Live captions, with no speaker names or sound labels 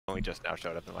only just now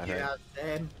showed up in my head. Yeah,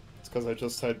 damn. It's because I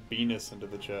just had Venus into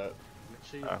the chat. Make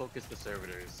sure you focus the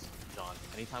servitors, John.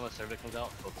 Anytime a servitor comes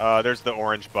out, focus. There's the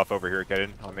orange buff over here,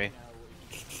 getting on me.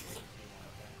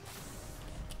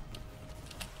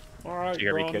 Alright, You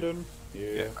hear me, kid? Brandon.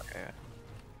 Yeah.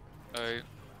 Okay.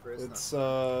 It's,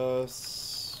 oh,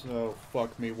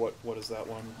 fuck me, what is that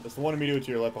one? It's the one immediately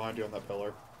to your left behind you on that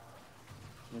pillar.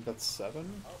 I think that's 7?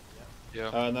 Yeah.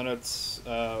 And then it's,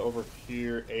 over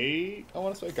here, 8, I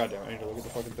want to say. Goddamn, I need to look at the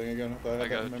fucking thing again.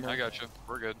 If I got you.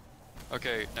 We're good.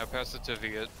 Okay, now pass it to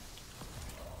Viet.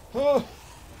 Oh,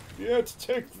 yeah, to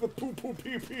take the poo-poo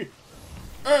pee-pee.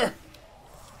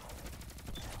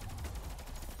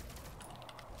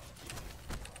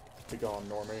 Be gone,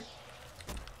 Normie.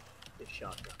 The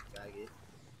shotgun, faggot.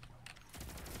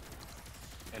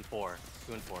 And 4.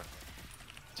 2 and 4.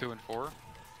 2 and 4?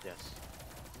 Yes.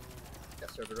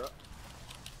 Got servitor up.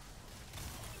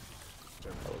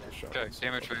 Okay,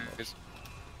 damage phase.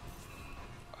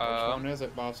 Which one is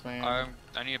it, boss man?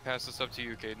 I need to pass this up to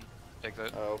you, Caden. Take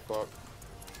that. Oh, fuck.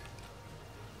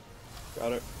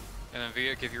 Got it. And then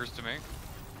Viet, give yours to me.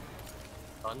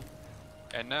 Done.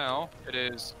 And now, it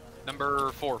is number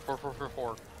 4. 4, 4, 4,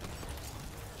 4.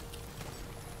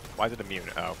 Why is it immune?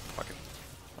 Oh, fucking.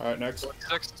 Alright, next.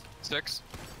 6. 6.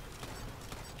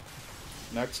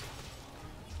 Next.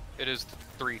 It is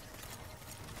 3.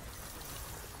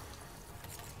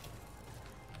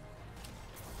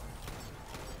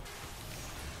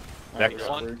 Next.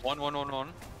 1, 1, 1, 1,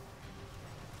 1.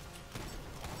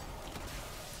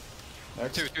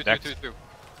 Next. 2, 2, 2, Next. 2, 2.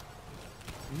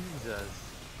 Jesus.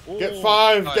 Get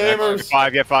 5, gamers! Get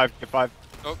 5, get 5, get 5.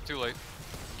 Oh, too late.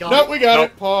 Nope, we got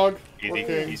Nope. it, Pog. Easy, We're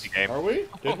kings. easy game. Are we?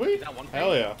 Did we? That one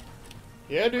Hell yeah.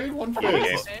 Yeah, dude, one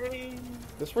Easy phase.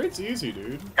 This rate's easy,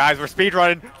 dude. Guys, we're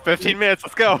speedrunning. 15 minutes,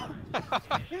 let's go. This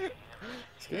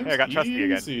game's Hey, I got trusty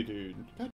again. easy, dude. God